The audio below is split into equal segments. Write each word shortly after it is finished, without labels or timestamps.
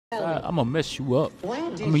I'm gonna mess you up.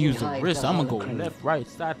 I'm gonna use the wrist. I'm gonna go left, right,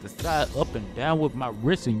 side to side, up and down with my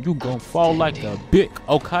wrist, and you gonna fall like a bick,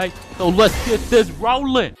 okay? So let's get this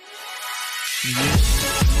rolling.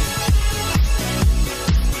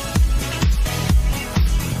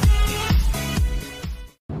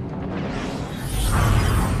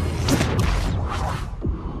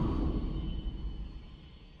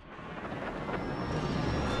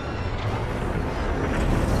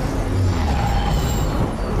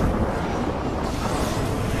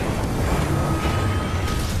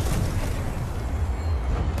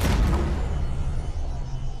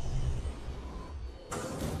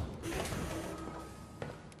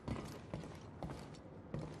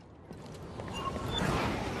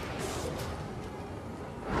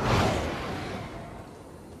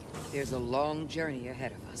 There's a long journey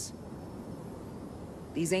ahead of us.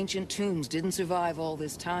 These ancient tombs didn't survive all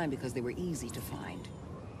this time because they were easy to find.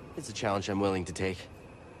 It's a challenge I'm willing to take.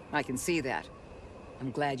 I can see that. I'm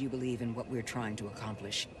glad you believe in what we're trying to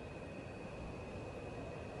accomplish.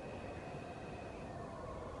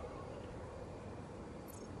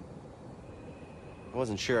 I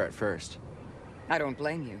wasn't sure at first. I don't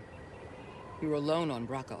blame you. You were alone on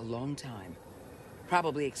Bracca a long time,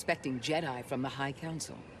 probably expecting Jedi from the High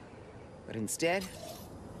Council. But instead,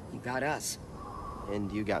 you got us.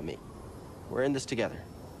 And you got me. We're in this together.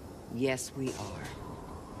 Yes, we are.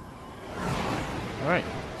 Alright,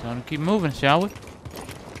 time to keep moving, shall we?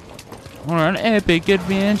 We're on an epic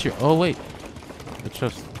adventure. Oh, wait. It's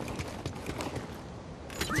just...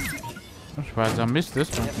 I'm surprised I missed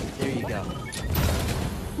this one. Yep, there you go.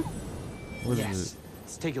 What is it?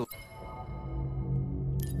 Let's take a look.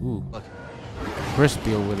 Ooh. Look.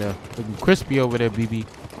 Crispy over there. Looking crispy over there, BB.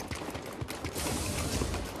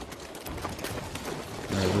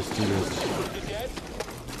 Alright, let's do this.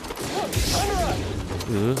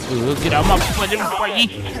 Get out my fucking body!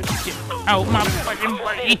 Get out my fucking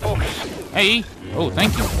body! Hey! Oh,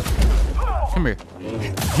 thank you. Come here.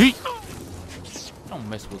 Yeet! Don't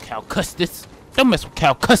mess with Cal Custis. Don't mess with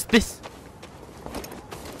Cal Custis.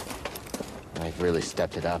 I've really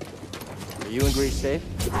stepped it up. Are you and Grease safe?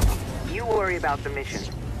 You worry about the mission.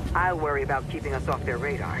 I'll worry about keeping us off their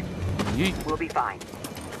radar. Yeet. We'll be fine.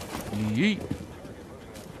 Yeet.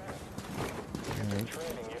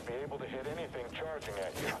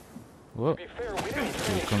 Whoa. Here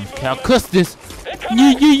comes Cal Custis.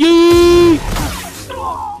 Yee yee yee!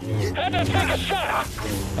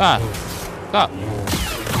 Ah, stop.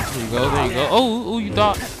 There you go, there you go. Oh, you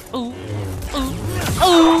thought. Oh.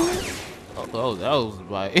 Oh, that was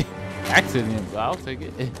by accident, but I'll take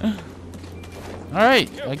it. Alright,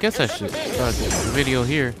 I guess I should start the video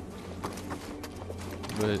here.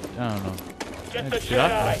 But, I don't know. Should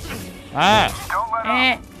I? Ah!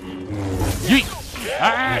 Yeet!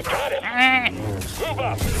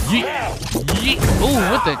 Oh,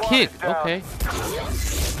 what the kick? Okay.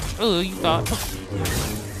 Oh, you thought.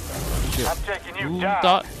 Ooh, you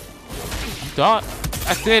thought. You thought?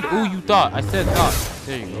 I said, ooh, you thought. I said thought.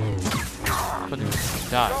 There you go. But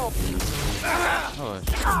die. Oh,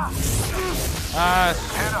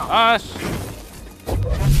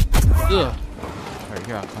 ugh. Alright,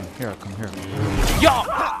 here I come. Here I come. Yo!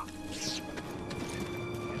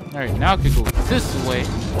 Alright, now I could go this way.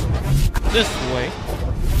 This way.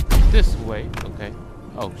 This way. Okay.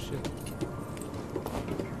 Oh, shit.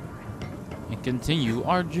 And continue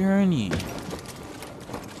our journey.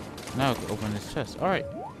 Now I can open this chest. Alright.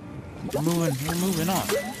 We're moving on.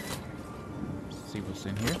 Let's see what's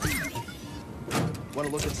in here. Want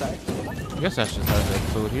to look inside? I guess I should start the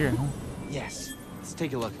episode here, huh? Yes. Let's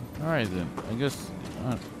take a look. Alright then. I guess...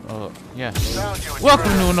 yeah.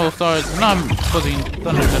 Welcome to No Stars, and I'm Fuzzy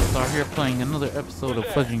Thunder Death Star here playing another episode of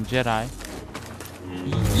Fudging Jedi.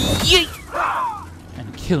 Yeet!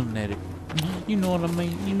 And killing at it. You know what I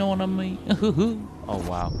mean? You know what I mean? Oh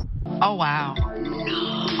wow. Oh, wow.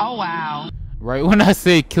 Oh, wow. Right when I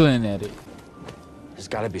say killing at it. There's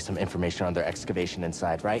got to be some information on their excavation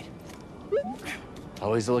inside, right?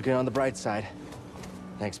 Always looking on the bright side.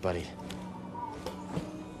 Thanks, buddy.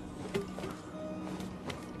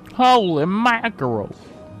 Holy mackerel.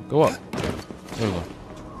 Go up. There we go.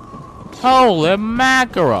 Holy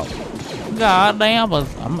mackerel. God damn.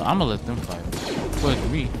 I'm gonna let them fight. Fudge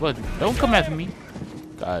me. Fudge me. Don't come after me.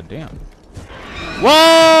 God damn.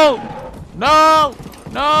 Whoa! No!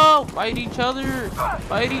 No! Fight each other.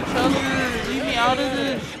 Fight each other. Leave me out of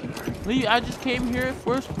this. I just came here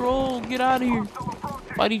first roll. Get out of here.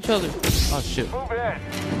 Fight each other. Oh shit.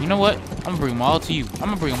 You know what? I'm gonna bring them all to you. I'm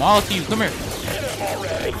gonna bring them all to you. Come here.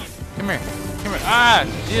 Come here. Come here. Ah,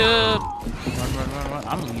 shit. Run.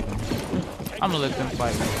 I'm leaving. I'm gonna let them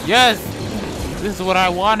fight. Yes. This is what I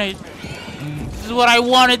wanted. This is what I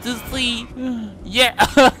wanted to see. Yeah,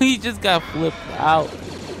 he just got flipped out.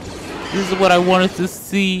 This is what I wanted to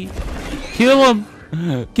see. Kill him.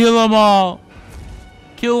 Kill them all.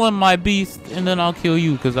 Kill him, my beast, and then I'll kill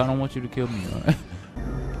you because I don't want you to kill me. Right?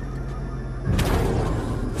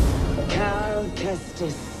 Cal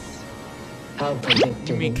Kestis. How predictable.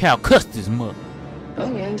 You mean Cal Custis, mother?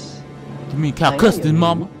 Oh, yes. You mean Cal Custis,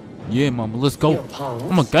 mama? Yeah, mama, let's go.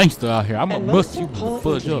 I'm a gangster out here. I'm gonna mess you the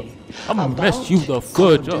fudge up. I'm gonna mess you the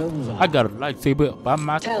fudge up. I got a lightsaber by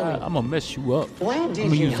my side. I'm gonna mess you up. I'm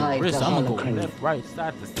gonna use the wrist. I'm gonna go left, right,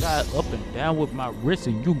 side to side, up and down with my wrist,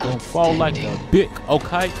 and you gonna fall like a Bick,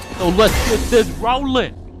 okay? So let's get this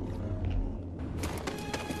rolling.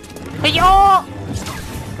 Hey, y'all!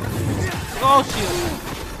 Oh, shit.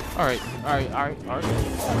 Alright.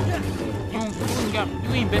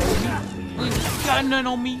 You ain't betting me. You got nothing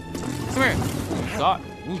on me. Come here.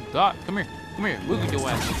 Ooh, dot. Come here. Wiggle your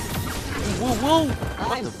ass. Whoa.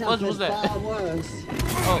 What the fudge was that?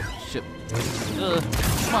 Oh, shit.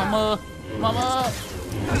 Mama.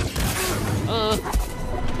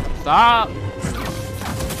 Stop.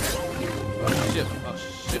 Shit.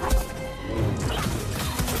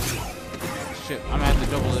 Shit, I'm gonna have to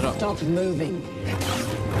double it up. Stop moving.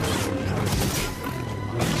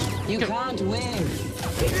 You can't win.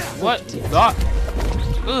 What? Dot.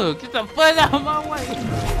 Get the fudge out of my way.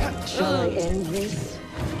 Shall I end this?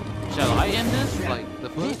 Shall I end this? Like the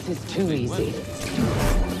foot? This is too easy.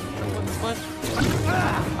 What?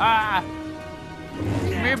 Ah!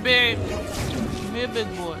 Come here, babe. Come here, big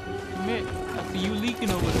boy. Come here. I see you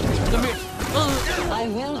leaking over there. Come here. I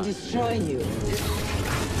will destroy you. Shit.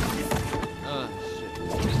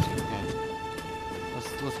 Okay.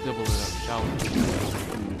 Let's double it up, shall we?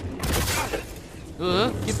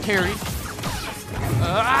 Get parried.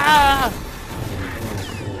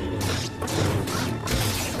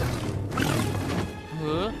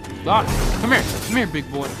 God, come here, big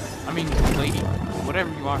boy. I mean, lady,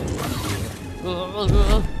 whatever you are.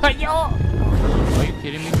 Hey, yo! Are you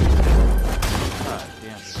kidding me? God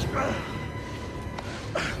damn.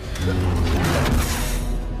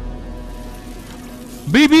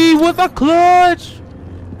 BB with a clutch!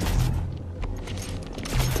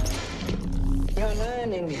 You're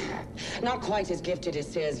learning. Not quite as gifted as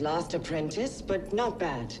Sayre's last apprentice, but not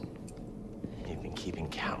bad. You've been keeping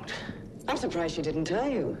count. I'm surprised she didn't tell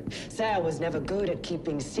you. Sayre was never good at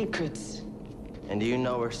keeping secrets. And you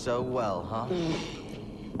know her so well, huh?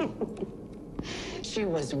 She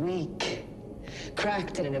was weak.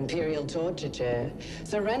 Cracked in an Imperial torture chair.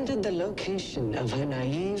 Surrendered the location of her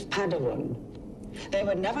naive Padawan. They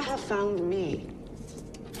would never have found me.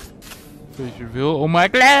 Face reveal. Oh my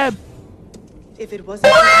god! If it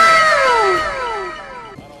wasn't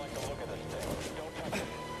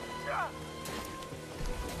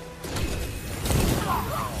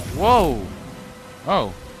Whoa!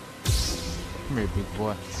 Oh. Come here, big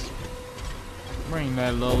boy. Bring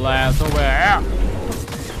that little ass over here.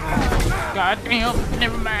 God damn.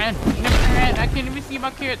 Never mind. I can't even see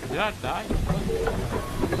my character. Did I die?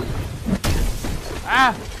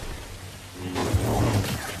 Ah!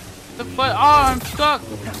 The fuck? Oh, I'm stuck.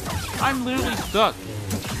 I'm literally stuck.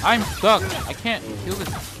 I'm stuck. I can't kill this.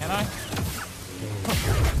 Can I?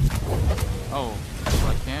 Oh.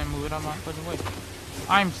 I can't move it out my fucking way.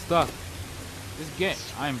 I'm stuck. This game.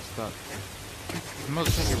 I'm stuck. This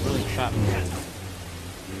motherfucker really trapped me.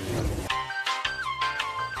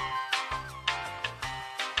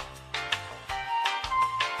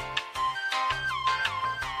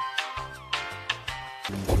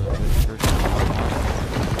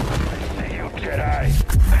 You Jedi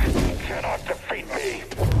cannot defeat me.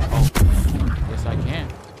 Oh, yes I can.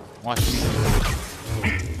 Watch me.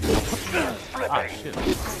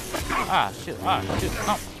 Ah shit.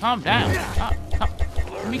 Calm down.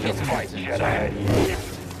 Let me get some distance.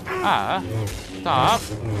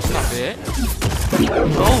 Stop it.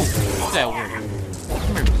 Oh, that worked.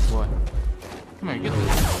 Come here, big boy. Come here, get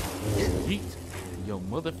this. Yeet. Yo,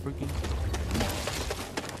 motherfucking.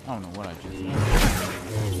 I don't know what I just did.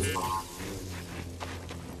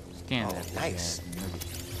 Scan that. Nice.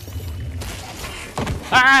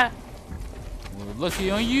 Ah! Well,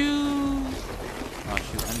 lucky on you. Oh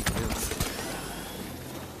shoot, I need to do this.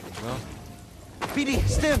 Well. BD,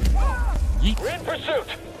 stim! Yeet. We're in pursuit.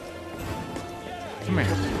 Come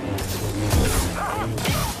here.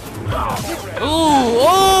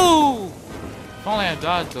 Ooh! If only I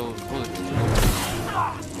dodged those bullets.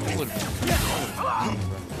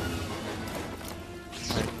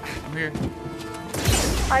 Come here.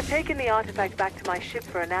 I've taken the artifact back to my ship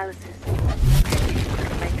for analysis.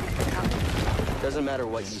 Make it count. Doesn't matter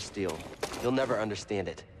what you steal. You'll never understand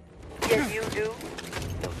it. Yes, you do.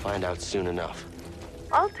 You'll find out soon enough.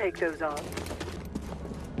 I'll take those odds.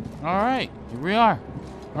 Alright, here we are.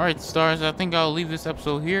 Alright, stars, I think I'll leave this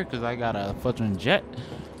episode here because I got a fucking jet.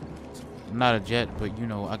 Not a jet, but you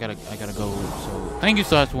know, I gotta go. So thank you,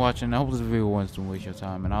 stars, for watching. I hope this video wasn't to waste your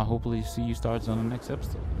time, and I'll hopefully see you stars on the next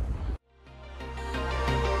episode.